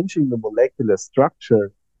changing the molecular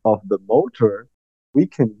structure of the motor, we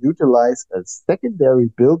can utilize a secondary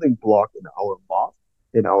building block in our MOF,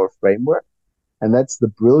 in our framework. And that's the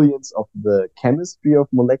brilliance of the chemistry of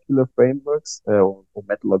molecular frameworks, or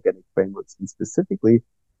metal organic frameworks. And specifically,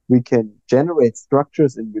 we can generate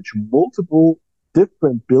structures in which multiple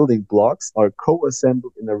different building blocks are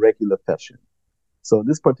co-assembled in a regular fashion. So in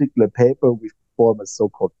this particular paper, we form a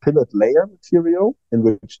so-called pillared layer material in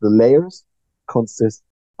which the layers consist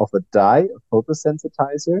of a dye, a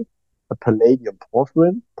photosensitizer, a palladium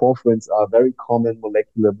porphyrin. Porphyrins are very common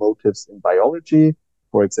molecular motifs in biology.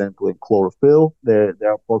 For example, in chlorophyll, there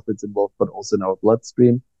are porphyrins involved, but also in our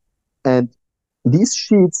bloodstream. And these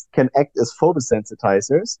sheets can act as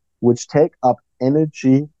photosensitizers, which take up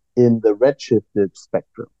energy in the redshifted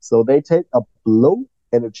spectrum. So they take up low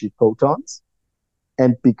energy photons.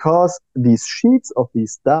 And because these sheets of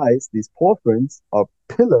these dyes, these porphyrins, are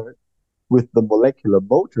pillared with the molecular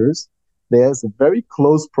motors, there's a very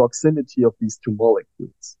close proximity of these two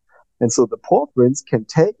molecules. And so the porphyrins can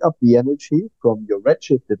take up the energy from your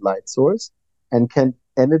redshifted light source and can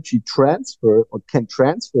transfer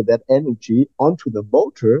that energy onto the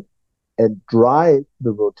motor and drive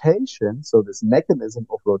the rotation. So this mechanism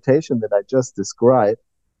of rotation that I just described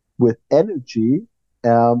with energy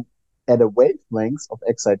at a wavelength of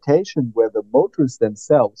excitation where the motors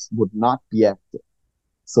themselves would not be active.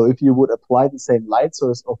 So if you would apply the same light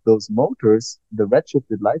source of those motors, the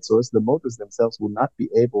redshifted light source, the motors themselves would not be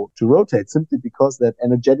able to rotate simply because that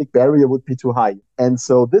energetic barrier would be too high. And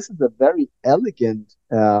so this is a very elegant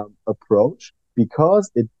approach because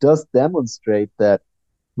it does demonstrate that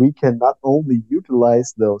we can not only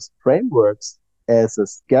utilize those frameworks as a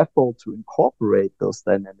scaffold to incorporate those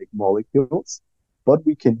dynamic molecules, but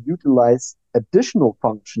we can utilize additional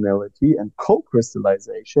functionality and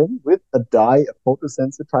co-crystallization with a dye, a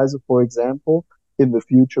photosensitizer, for example, in the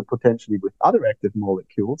future, potentially with other active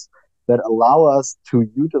molecules that allow us to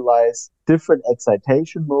utilize different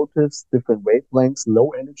excitation motifs, different wavelengths,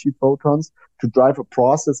 low energy photons to drive a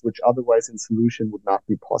process which otherwise in solution would not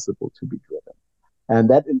be possible to be driven. And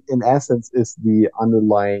that, in essence, is the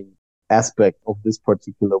underlying aspect of this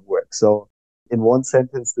particular work. So in one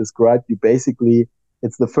sentence described,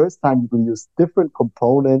 it's the first time you can use different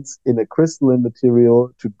components in a crystalline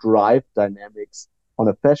material to drive dynamics on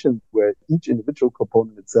a fashion where each individual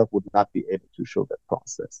component itself would not be able to show that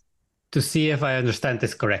process. To see if I understand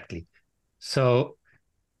this correctly. So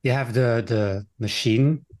you have the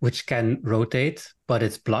machine which can rotate, but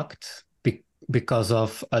it's blocked because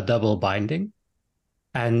of a double binding.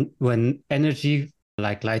 And when energy,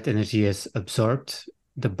 like light energy, is absorbed,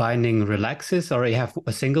 the binding relaxes, or you have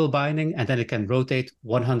a single binding and then it can rotate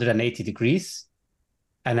 180 degrees.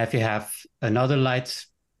 And if you have another light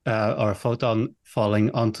or a photon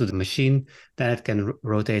falling onto the machine, then it can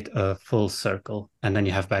rotate a full circle. And then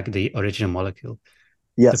you have back the original molecule.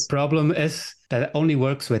 Yes. The problem is that it only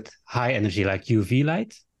works with high energy, like UV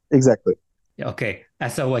light. Exactly. Okay.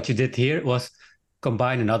 And so what you did here was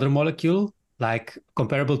combine another molecule like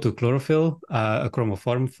comparable to chlorophyll, a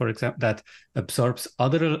chromophore, for example, that absorbs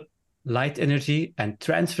other light energy and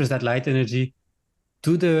transfers that light energy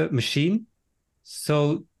to the machine.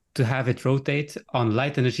 So to have it rotate on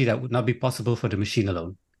light energy that would not be possible for the machine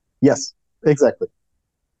alone. Yes, exactly.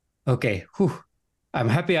 Okay. Whew. I'm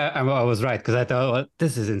happy I was right because I thought, well,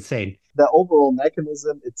 this is insane. The overall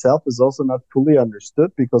mechanism itself is also not fully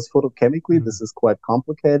understood because photochemically this is quite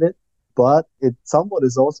complicated. But it somewhat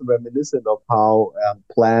is also reminiscent of how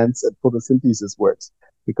plants and photosynthesis works.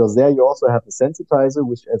 Because there you also have a sensitizer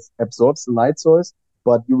which absorbs the light source,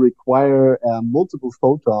 but you require multiple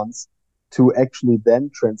photons to actually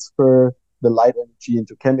then transfer the light energy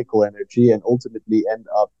into chemical energy and ultimately end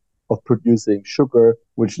up of producing sugar,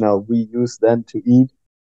 which now we use then to eat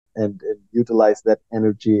and utilize that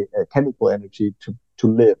energy, chemical energy to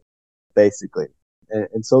live, basically.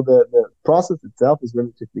 And so the process itself is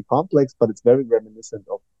relatively complex, but it's very reminiscent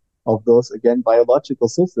of those, again, biological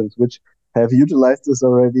systems, which have utilized this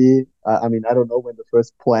already. I mean, I don't know when the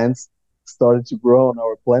first plants started to grow on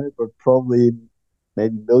our planet, but probably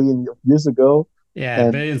maybe millions of years ago. Yeah,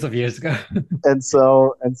 billions of years ago. and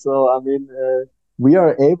so, I mean, we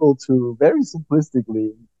are able to very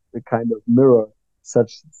simplistically kind of mirror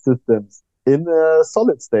such systems in a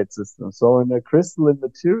solid state system. So in a crystalline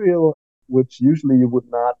material, which usually you would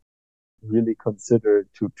not really consider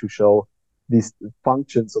to show these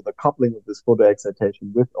functions or the coupling of this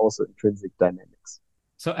photoexcitation with also intrinsic dynamics.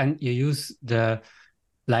 So, and you use the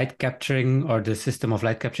light capturing or the system of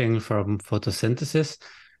light capturing from photosynthesis.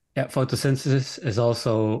 Yeah, photosynthesis is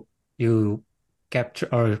also you capture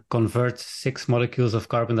or convert 6 molecules of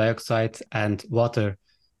carbon dioxide and water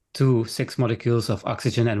to 6 molecules of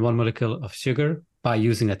oxygen and 1 molecule of sugar by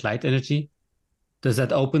using that light energy. Does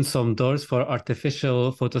that open some doors for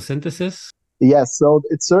artificial photosynthesis? Yes, so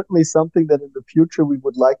it's certainly something that in the future we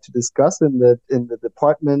would like to discuss in the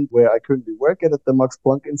department where I currently work at the Max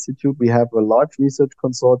Planck Institute. We have a large research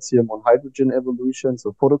consortium on hydrogen evolution,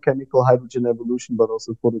 so photochemical hydrogen evolution, but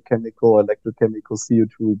also photochemical, electrochemical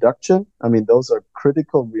CO2 reduction. I mean, those are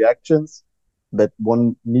critical reactions that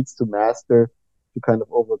one needs to master to kind of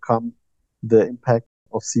overcome the impact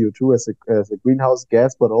of CO2 as a greenhouse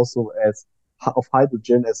gas, but also as of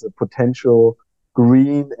hydrogen as a potential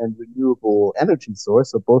green and renewable energy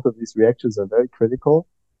source. So both of these reactions are very critical.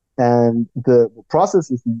 And the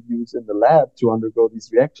processes you use in the lab to undergo these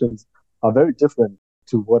reactions are very different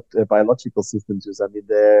to what biological systems use. I mean,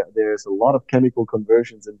 there's a lot of chemical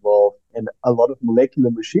conversions involved and a lot of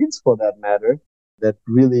molecular machines for that matter that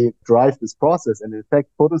really drive this process. And in fact,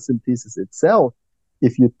 photosynthesis itself,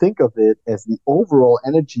 if you think of it as the overall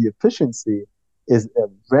energy efficiency, is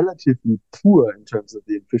relatively poor in terms of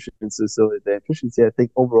the efficiency. So the efficiency, I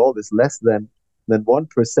think, overall is less than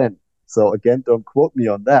 1%. So again, don't quote me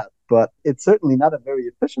on that, but it's certainly not a very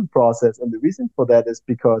efficient process. And the reason for that is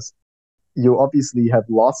because you obviously have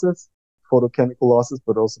losses, photochemical losses,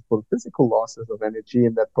 but also photophysical losses of energy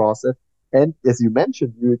in that process. And as you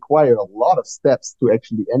mentioned, you require a lot of steps to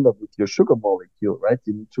actually end up with your sugar molecule, right?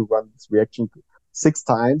 You need to run this reaction 6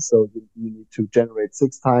 times. So you need to generate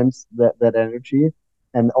 6 times that energy.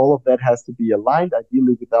 And all of that has to be aligned,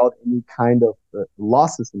 ideally without any kind of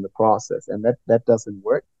losses in the process. And that doesn't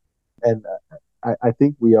work. And I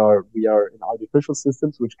think we are in artificial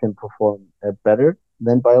systems which can perform better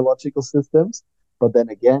than biological systems. But then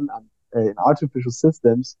again, in artificial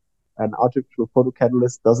systems, an artificial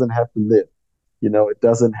photocatalyst doesn't have to live. It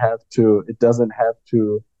doesn't have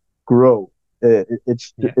to grow. Yeah.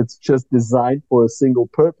 It's just designed for a single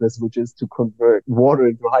purpose, which is to convert water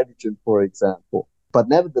into hydrogen, for example. But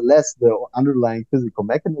nevertheless, the underlying physical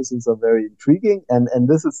mechanisms are very intriguing, and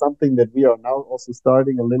this is something that we are now also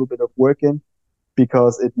starting a little bit of work in,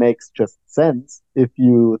 because it makes just sense if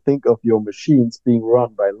you think of your machines being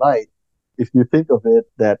run by light. If you think of it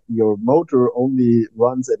that your motor only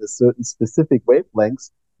runs at a certain specific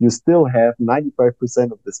wavelengths, you still have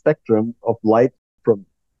 95% of the spectrum of light from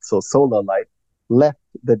solar light left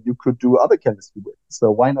that you could do other chemistry with. So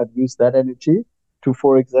why not use that energy to,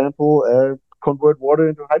 for example, convert water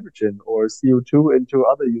into hydrogen or CO2 into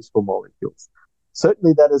other useful molecules?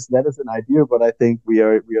 Certainly that is an idea, but I think we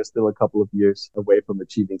are still a couple of years away from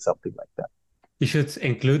achieving something like that. You should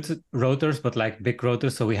include rotors, but like big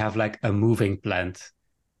rotors, so we have like a moving plant,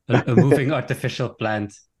 a moving artificial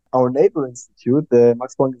plant. Our neighbor institute, the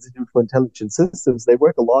Max Planck Institute for Intelligent Systems, they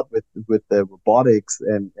work a lot with the robotics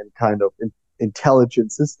and kind of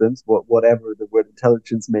intelligent systems, whatever the word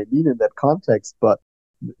intelligence may mean in that context. But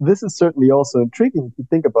this is certainly also intriguing. If you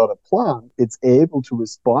think about a plant, it's able to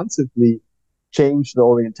responsively change the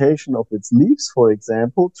orientation of its leaves, for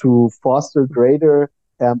example, to foster greater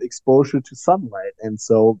exposure to sunlight. And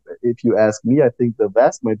so, if you ask me, I think the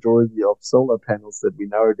vast majority of solar panels that we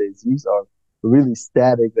nowadays use are really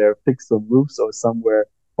static. They're fixed on roofs or somewhere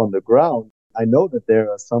on the ground. I know that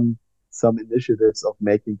there are some initiatives of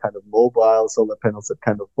making kind of mobile solar panels that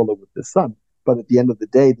kind of follow with the sun. But at the end of the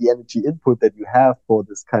day, the energy input that you have for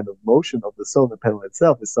this kind of motion of the solar panel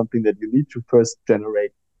itself is something that you need to first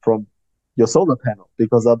generate from your solar panel,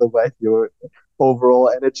 because otherwise your overall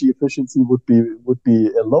energy efficiency would be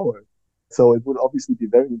lower. So it would obviously be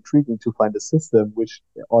very intriguing to find a system which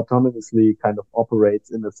autonomously kind of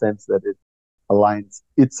operates in the sense that it aligns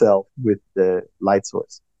itself with the light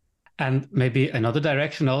source. And maybe another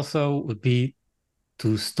direction also would be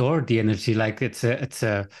to store the energy. Like it's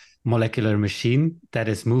a molecular machine that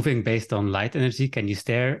is moving based on light energy. Can you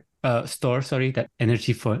store that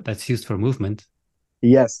energy for that's used for movement?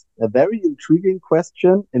 Yes, a very intriguing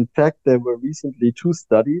question. In fact, there were recently two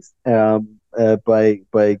studies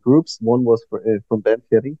by groups. One was from Ben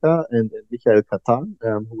Ferinka and Michael Katan,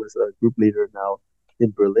 who is a group leader now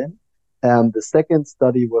in Berlin. The second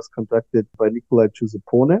study was conducted by Nikolai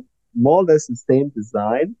Giuseppone, more or less the same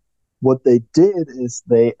design. What they did is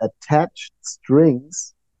they attached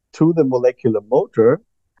strings to the molecular motor,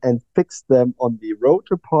 and fixed them on the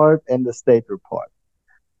rotor part and the stator part.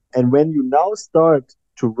 And when you now start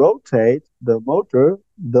to rotate the motor,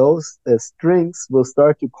 those strings will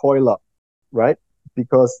start to coil up, right?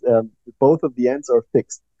 Because both of the ends are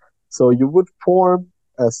fixed. So you would form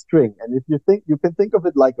a string. And if you think, you can think of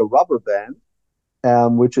it like a rubber band,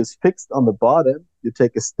 which is fixed on the bottom. You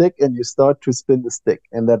take a stick and you start to spin the stick,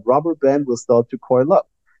 and that rubber band will start to coil up.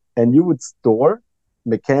 And you would store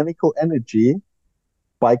mechanical energy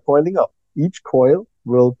by coiling up. Each coil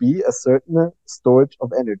will be a certain storage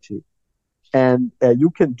of energy. And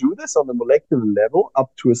you can do this on the molecular level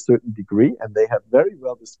up to a certain degree. And they have very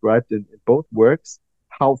well described in both works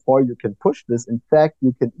how far you can push this. In fact,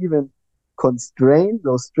 you can even constrain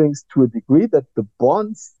those strings to a degree that the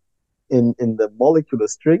bonds in the molecular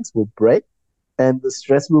strings will break and the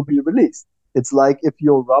stress will be released. It's like if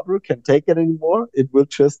your rubber can take it anymore, it will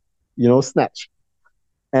just, snatch.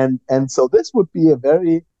 And so this would be a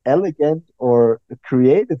very elegant or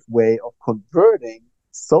creative way of converting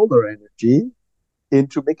solar energy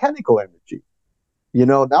into mechanical energy.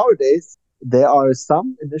 Nowadays there are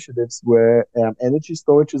some initiatives where energy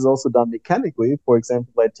storage is also done mechanically, for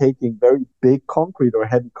example, by taking very big concrete or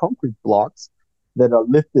heavy concrete blocks that are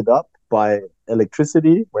lifted up by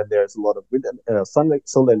electricity when there's a lot of wind and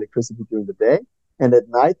solar electricity during the day. And at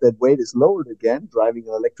night, that weight is lowered again, driving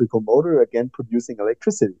an electrical motor, again producing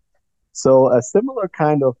electricity. So a similar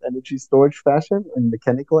kind of energy storage fashion in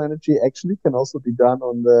mechanical energy actually can also be done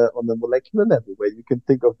on the molecular level, where you can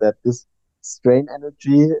think of that this strain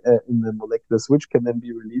energy in the molecular switch can then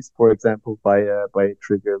be released, for example, by a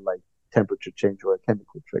trigger like temperature change or a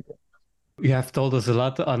chemical trigger. You have told us a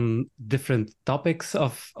lot on different topics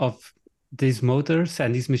of these motors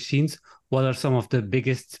and these machines. What are some of the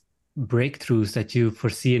biggest breakthroughs that you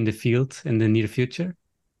foresee in the field in the near future?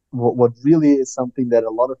 What really is something that a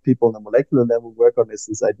lot of people on the molecular level work on is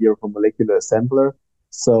this idea of a molecular assembler.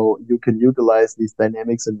 So you can utilize these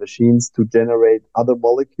dynamics in machines to generate other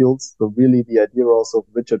molecules. So really the idea also of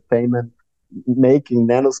Richard Feynman making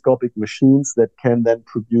nanoscopic machines that can then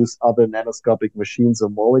produce other nanoscopic machines or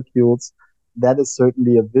molecules. That is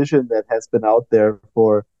certainly a vision that has been out there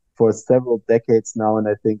for several decades now. And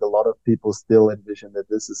I think a lot of people still envision that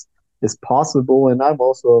this is possible. And I'm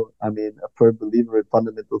also, a firm believer in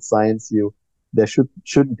fundamental science. There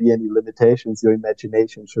shouldn't be any limitations. Your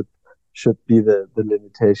imagination should be the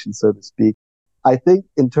limitation, so to speak. I think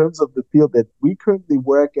in terms of the field that we currently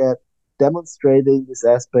work at, demonstrating this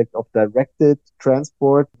aspect of directed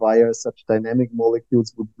transport via such dynamic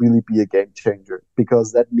molecules would really be a game changer,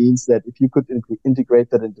 because that means that if you could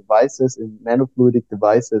integrate that in devices, in nanofluidic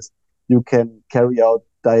devices, you can carry out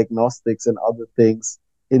diagnostics and other things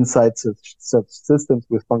inside such systems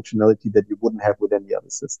with functionality that you wouldn't have with any other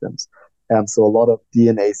systems. So a lot of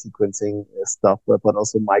DNA sequencing stuff, but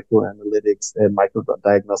also microanalytics and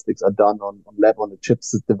microdiagnostics are done on lab-on-a-chip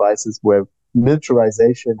devices where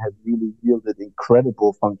miniaturization has really yielded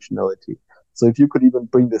incredible functionality. So if you could even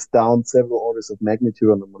bring this down several orders of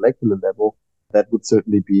magnitude on the molecular level, that would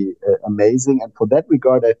certainly be amazing. And for that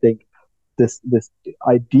regard, I think this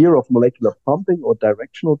idea of molecular pumping or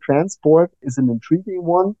directional transport is an intriguing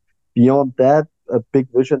one. Beyond that, a big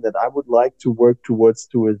vision that I would like to work towards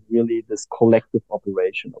is really this collective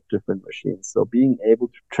operation of different machines. So being able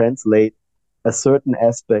to translate a certain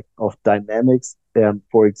aspect of dynamics,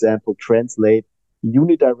 for example, translate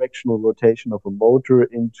unidirectional rotation of a motor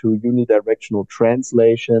into unidirectional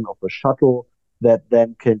translation of a shuttle that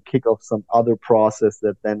then can kick off some other process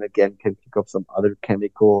that then again can kick off some other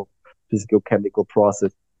physical-chemical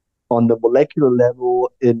process on the molecular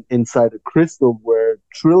level inside a crystal where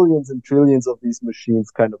trillions and trillions of these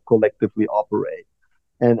machines kind of collectively operate.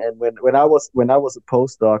 And when I was a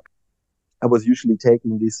postdoc, I was usually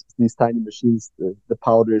taking these tiny machines, the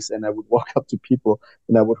powders, and I would walk up to people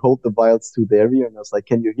and I would hold the vials to their ear and I was like,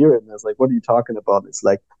 "Can you hear it?" And I was like, "What are you talking about?" It's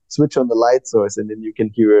like, switch on the light source and then you can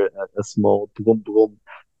hear a small brum brum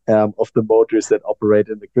of the motors that operate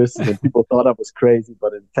in the crystal. And people thought I was crazy,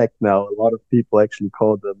 but in fact now a lot of people actually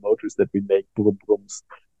call the motors that we make brum brums.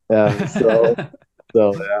 So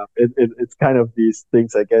it's kind of these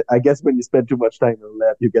things. I guess when you spend too much time in the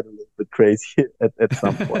lab, you get a little bit crazy at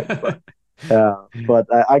some point. But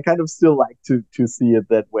I kind of still like to see it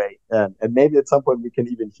that way. And maybe at some point we can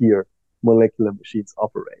even hear molecular machines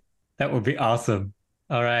operate. That would be awesome.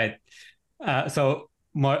 All right. So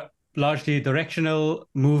more largely directional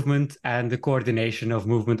movement and the coordination of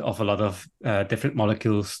movement of a lot of different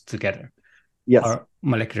molecules together. Yes. Are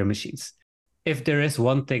molecular machines. If there is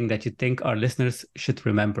one thing that you think our listeners should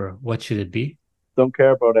remember, what should it be? Don't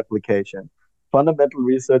care about application. Fundamental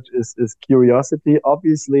research is curiosity.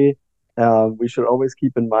 Obviously, We should always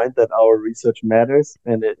keep in mind that our research matters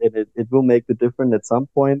and it will make the difference at some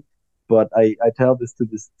point. But I tell this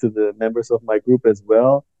to the members of my group as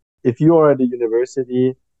well. If you are at a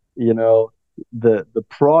university, you know, the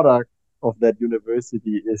product of that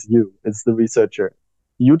university is you. It's the researcher.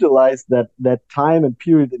 Utilize that time and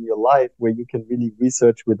period in your life where you can really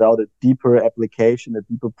research without a deeper application, a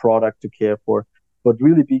deeper product to care for, but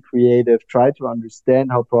really be creative, try to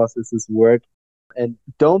understand how processes work and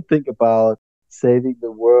don't think about saving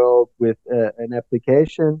the world with an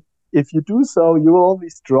application. If you do so, you will only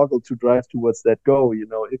struggle to drive towards that goal. You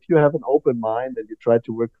know, if you have an open mind and you try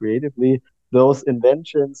to work creatively, those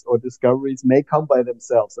inventions or discoveries may come by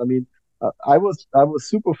themselves. I mean, I was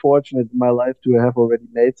super fortunate in my life to have already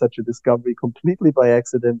made such a discovery completely by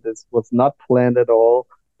accident. This was not planned at all.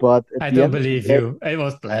 But at I the don't end of the believe day, you. It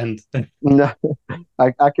was planned.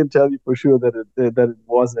 I can tell you for sure that it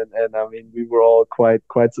wasn't, and I mean we were all quite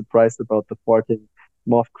surprised about the farting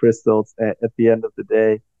moth crystals at the end of the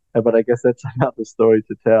day. But I guess that's another story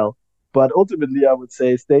to tell. But ultimately, I would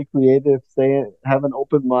say stay creative, stay have an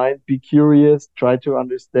open mind, be curious, try to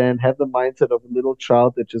understand, have the mindset of a little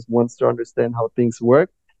child that just wants to understand how things work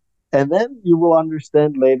and then you will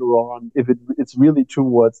understand later on if it's really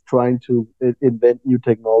towards trying to invent new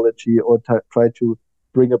technology or try to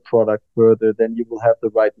bring a product further, then you will have the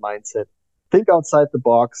right mindset. Think outside the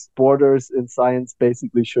box. Borders in science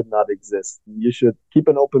basically should not exist. You should keep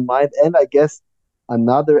an open mind. And I guess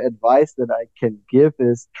another advice that I can give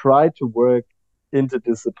is try to work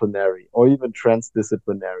interdisciplinary or even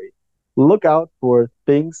transdisciplinary. Look out for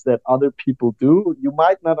things that other people do. You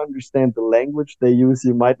might not understand the language they use,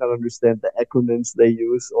 you might not understand the acronyms they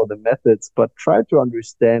use or the methods, but try to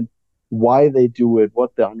understand why they do it,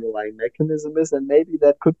 what the underlying mechanism is, and maybe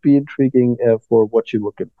that could be intriguing for what you're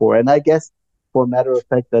looking for. And I guess, for a matter of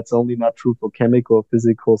fact, that's only not true for chemical or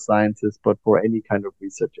physical sciences, but for any kind of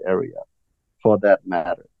research area for that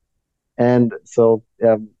matter. And so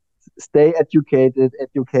stay educated,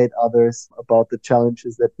 educate others about the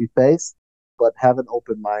challenges that we face, but have an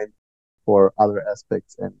open mind for other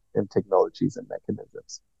aspects and technologies and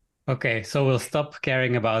mechanisms. Okay, so we'll stop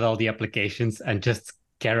caring about all the applications and just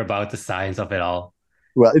care about the science of it all.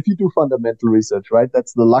 Well, if you do fundamental research, right,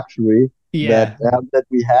 that's the luxury Yeah, that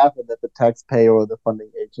we have and that the taxpayer or the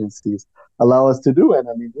funding agencies allow us to do. And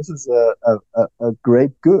I mean, this is a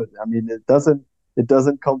great good. I mean, it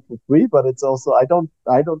doesn't come for free, but it's also I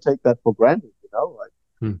don't take that for granted. You know,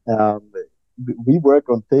 hmm. like we work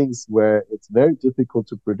on things where it's very difficult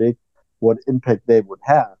to predict what impact they would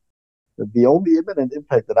have. The only imminent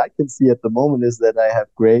impact that I can see at the moment is that I have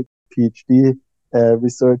great PhD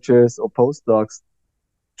researchers or postdocs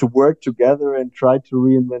to work together and try to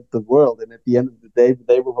reinvent the world. And at the end of the day,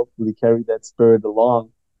 they will hopefully carry that spirit along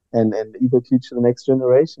and either teach the next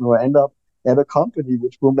generation or end up at a company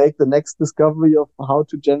which will make the next discovery of how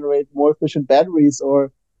to generate more efficient batteries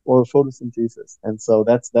or photosynthesis. And so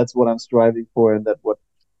that's what I'm striving for, and that what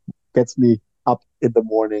gets me up in the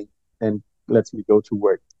morning and lets me go to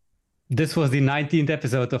work. This was the 19th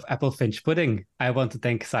episode of Apple Finch Pudding. I want to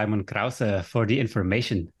thank Simon Krause for the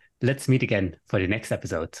information. Let's meet again for the next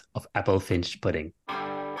episode of Apple Finch Pudding.